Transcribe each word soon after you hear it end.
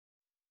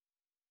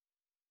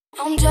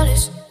I'm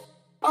jealous,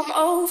 I'm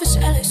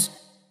overzealous.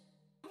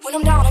 When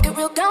I'm down, I get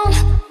real down.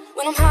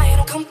 When I'm high, I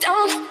don't come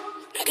down.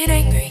 I get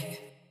angry,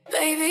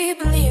 baby,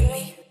 believe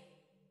me.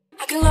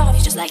 I can love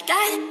you just like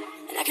that,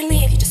 and I can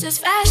leave you just as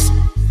fast.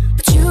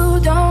 But you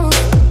don't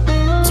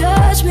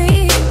judge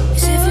me,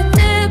 'cause if you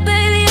did,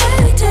 baby,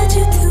 I'd judge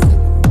you too.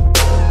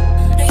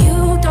 No,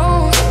 you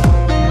don't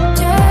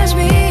judge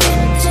me,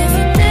 'cause if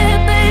you did,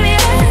 baby,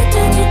 I'd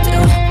judge you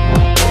too.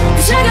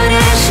 'Cause I got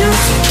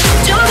issues,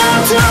 but you got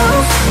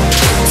too.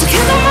 So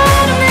keep them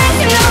on to me,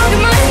 and I'll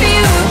remind me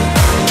you.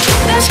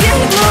 Let's get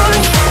the glory,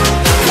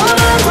 all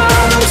the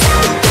problems,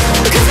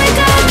 because they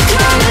got the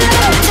kind of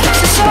love that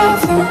takes us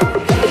over.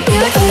 You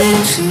got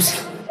issues,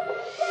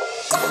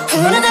 and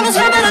one of them is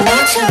hard, but I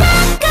need you.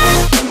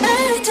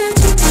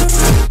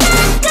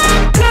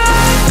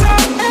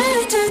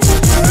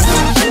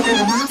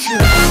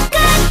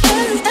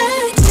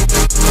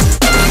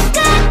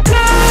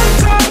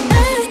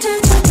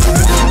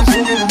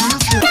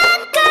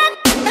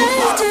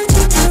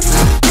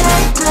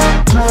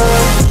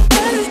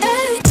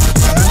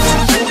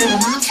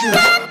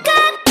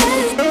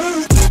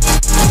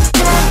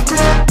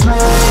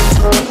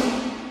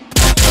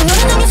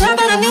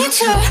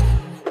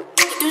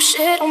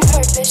 Shit on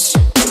purpose.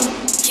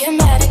 Get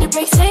mad and you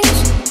break things.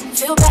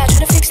 Feel bad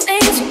trying to fix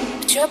things,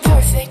 but you're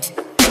perfect.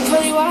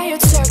 Fully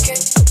wired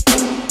circuit.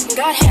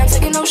 Got hands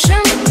like an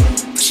ocean.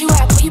 Push you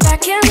out, pull you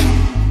back in.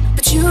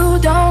 But you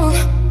don't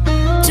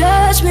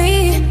judge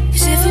me,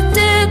 'cause if you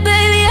did,